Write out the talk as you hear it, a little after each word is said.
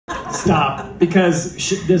Stop. Because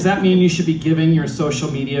does that mean you should be giving your social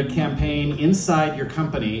media campaign inside your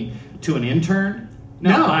company to an intern?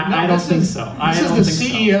 No, I don't think so. This is the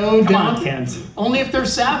CEO Come down. on, Kent. Only if they're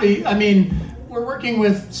savvy. I mean, we're working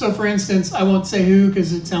with, so for instance, I won't say who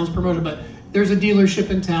because it sounds promoted, but there's a dealership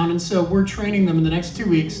in town, and so we're training them in the next 2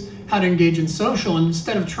 weeks how to engage in social. And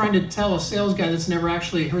instead of trying to tell a sales guy that's never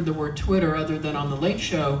actually heard the word Twitter other than on the Late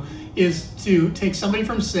Show, is to take somebody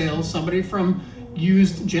from sales, somebody from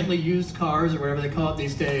gently used cars or whatever they call it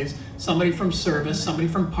these days, somebody from service, somebody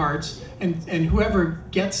from parts, and whoever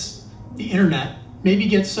gets the internet, maybe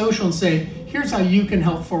get social and say, here's how you can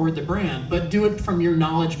help forward the brand, but do it from your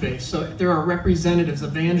knowledge base. So there are representatives,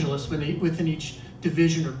 evangelists within each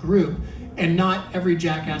division or group, and not every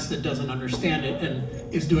jackass that doesn't understand it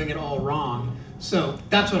and is doing it all wrong. So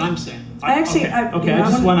that's what I'm saying. I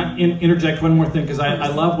just want to interject one more thing, because I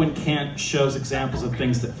love when Kent shows examples of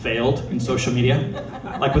things that failed in social media,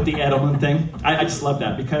 like with the Edelman thing. I just love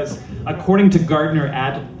that, because according to Gartner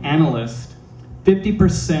Analyst,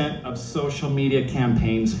 50% of social media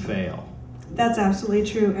campaigns fail. That's absolutely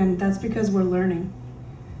true, and that's because we're learning.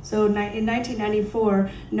 So in 1994,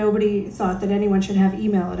 nobody thought that anyone should have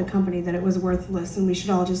email at a company, that it was worthless, and we should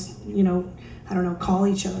all just, call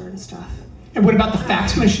each other and stuff. And what about the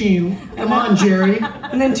fax machine? Come on, Jerry.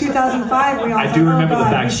 And then 2005, we all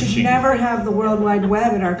thought, we should never have the World Wide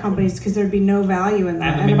Web at our companies because there'd be no value in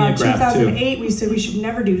that. And about 2008, we said we should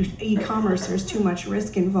never do e-commerce. There's too much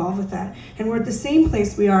risk involved with that. And we're at the same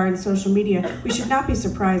place we are in social media. We should not be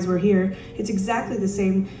surprised we're here. It's exactly the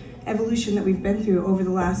same evolution that we've been through over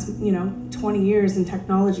the last 20 years in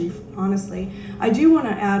technology, honestly. I do want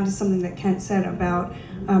to add to something that Kent said about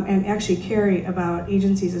and actually Carrie, about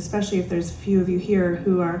agencies, especially if there's a few of you here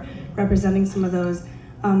who are representing some of those.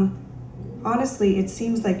 Honestly, it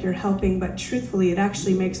seems like you're helping, but truthfully, it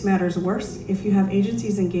actually makes matters worse if you have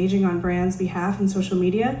agencies engaging on brands' behalf in social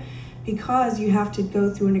media, because you have to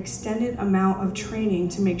go through an extended amount of training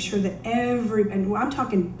to make sure that and I'm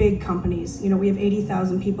talking big companies, we have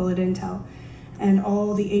 80,000 people at Intel, and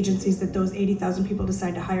all the agencies that those 80,000 people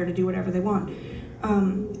decide to hire to do whatever they want.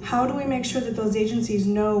 How do we make sure that those agencies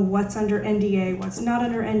know what's under NDA, what's not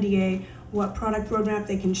under NDA, what product roadmap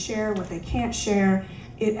they can share, what they can't share?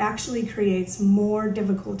 It actually creates more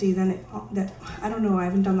difficulty than I don't know, I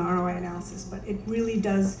haven't done the ROI analysis, but it really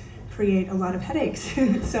does create a lot of headaches.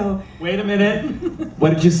 So wait a minute.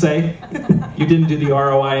 What did you say? You didn't do the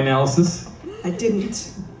ROI analysis? I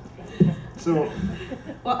didn't. So,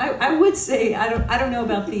 well, I would say I don't know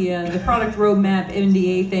about the product roadmap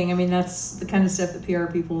NDA thing. I mean, that's the kind of stuff that PR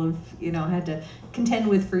people have had to contend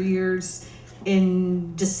with for years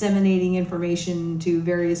in disseminating information to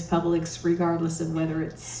various publics, regardless of whether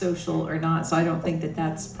it's social or not. So I don't think that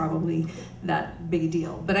that's probably that big a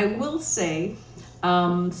deal. But I will say,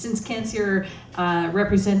 since Kent's here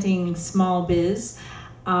representing small biz,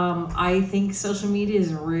 I think social media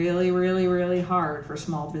is really, really, really hard for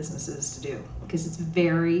small businesses to do, because it's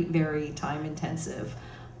very, very time intensive.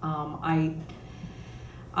 I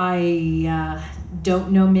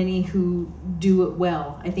don't know many who do it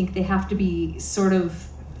well. I think they have to be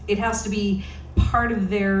it has to be part of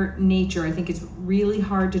their nature. I think it's really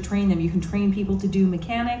hard to train them. You can train people to do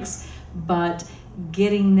mechanics, but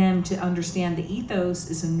getting them to understand the ethos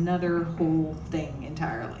is another whole thing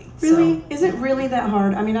entirely. Really? So, is it really that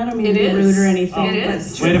hard? I mean, I don't mean to be rude or anything. It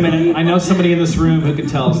is. Wait a minute. I know somebody in this room who can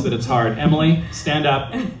tell us that it's hard. Emily, stand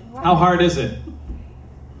up. How hard is it?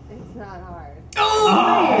 It's not hard. Oh!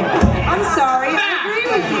 I'm sorry. I agree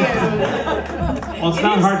with you. Well, it's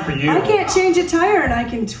not hard for you. I can't change a tire and I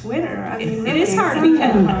can Twitter. I mean, it is hard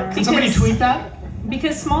because... Can somebody tweet that?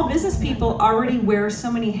 Because small business people already wear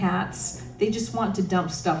so many hats. They just want to dump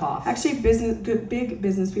stuff off. Actually, big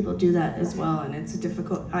business people do that as well, and it's a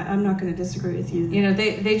difficult. I'm not going to disagree with you.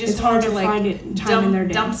 They just want to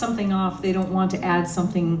dump something off. They don't want to add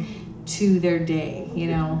something to their day. It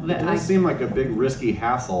does seem like a big risky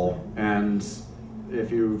hassle, and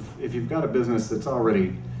if you've got a business that's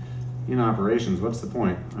already in operations, what's the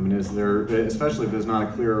point? I mean, especially if there's not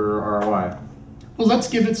a clear ROI? Well, let's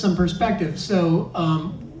give it some perspective.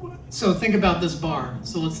 So think about this bar.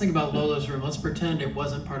 So let's think about Lola's Room. Let's pretend it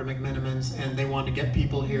wasn't part of McMenamins and they wanted to get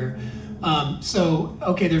people here.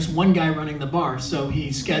 Okay, there's one guy running the bar. So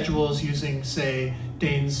he schedules using, say,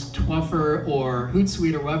 Dane's Twuffer or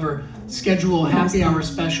Hootsuite or whatever, schedule happy hour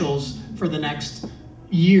specials for the next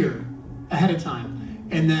year ahead of time.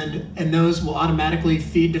 And those will automatically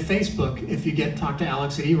feed to Facebook. If you talk to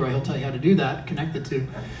Alex at eRoy, he'll tell you how to do that, connect the two.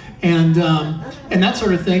 And that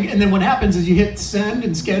sort of thing. And then what happens is you hit send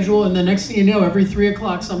and schedule, and the next thing you know, every 3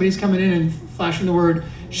 o'clock, somebody's coming in and flashing the word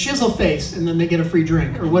shizzle face, and then they get a free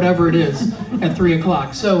drink or whatever it is at 3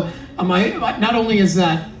 o'clock. So not only is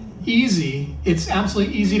that easy, it's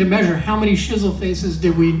absolutely easy to measure how many shizzle faces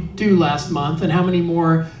did we do last month and how many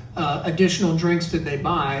more additional drinks did they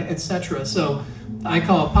buy, etc. So I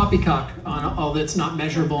call it poppycock on all that's not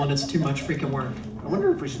measurable and it's too much freaking work. I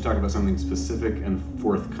wonder if we should talk about something specific and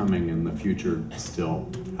forthcoming in the future still.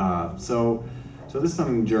 So this is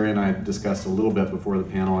something Jerry and I discussed a little bit before the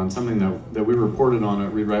panel, and something that we reported on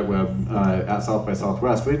at Read Write Web at South by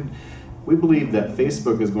Southwest. We believe that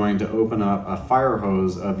Facebook is going to open up a fire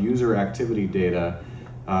hose of user activity data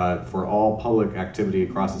for all public activity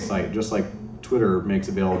across the site, just like Twitter makes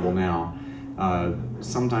available now,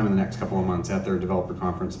 sometime in the next couple of months at their developer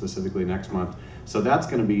conference, specifically next month. So that's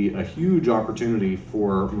going to be a huge opportunity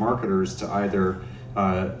for marketers to either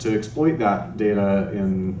to exploit that data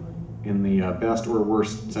in the best or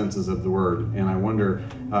worst senses of the word. And I wonder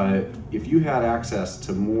if you had access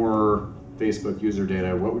to more Facebook user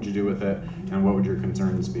data, what would you do with it, and what would your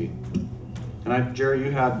concerns be? And Jerry,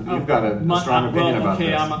 you've got a strong opinion about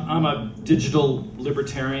this. I'm a digital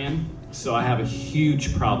libertarian, so I have a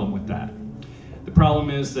huge problem with that. The problem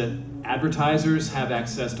is that advertisers have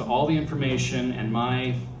access to all the information and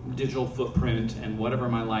my digital footprint and whatever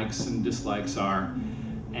my likes and dislikes are,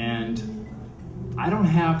 and I don't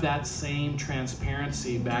have that same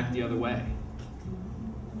transparency back the other way.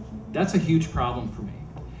 That's a huge problem for me.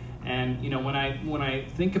 And when I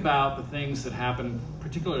think about the things that happened,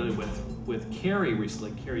 particularly with Carrie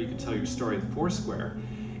recently, Carrie, you can tell your story with Foursquare,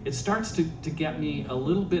 it starts to get me a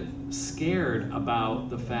little bit scared about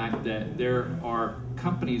the fact that there are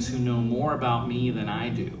companies who know more about me than I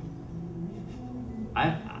do.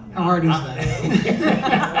 How hard is that?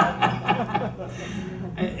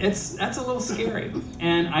 That's a little scary.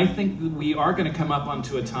 And I think that we are going to come up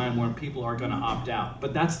onto a time where people are going to opt out.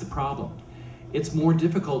 But that's the problem. It's more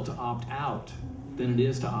difficult to opt out than it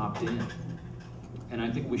is to opt in. And I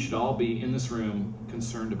think we should all be in this room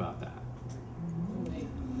concerned about that.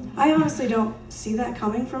 I honestly don't see that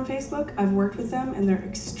coming from Facebook. I've worked with them, and they're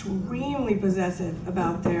extremely possessive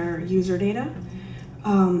about their user data,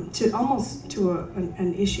 to almost to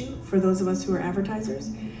an issue for those of us who are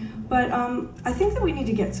advertisers. But I think that we need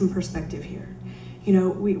to get some perspective here.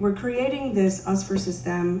 We're creating this us versus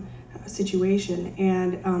them situation,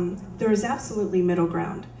 and there is absolutely middle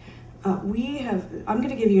ground. I'm going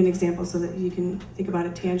to give you an example so that you can think about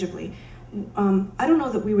it tangibly. I don't know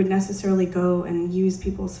that we would necessarily go and use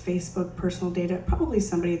people's Facebook personal data. Probably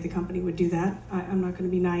somebody at the company would do that. I'm not going to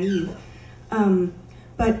be naive.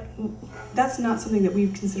 But that's not something that we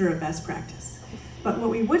consider a best practice. But what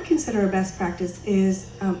we would consider a best practice is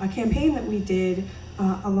a campaign that we did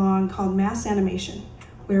called Mass Animation,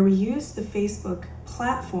 where we used the Facebook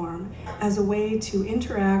platform as a way to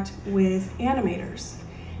interact with animators.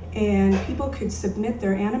 And people could submit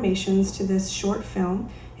their animations to this short film.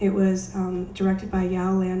 It was directed by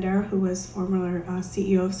Yao Landauer, who was former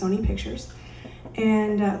CEO of Sony Pictures.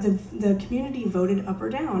 And the community voted up or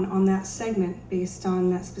down on that segment based on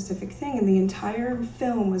that specific thing. And the entire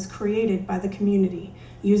film was created by the community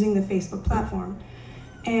using the Facebook platform.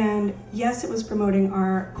 And yes, it was promoting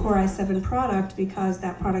our Core i7 product because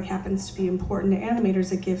that product happens to be important to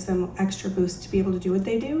animators. It gives them extra boost to be able to do what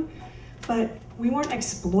they do. But we weren't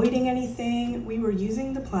exploiting anything. We were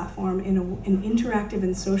using the platform in an interactive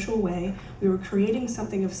and social way. We were creating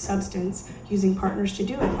something of substance using partners to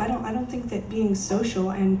do it. I don't think that being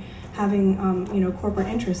social and having corporate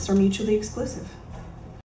interests are mutually exclusive.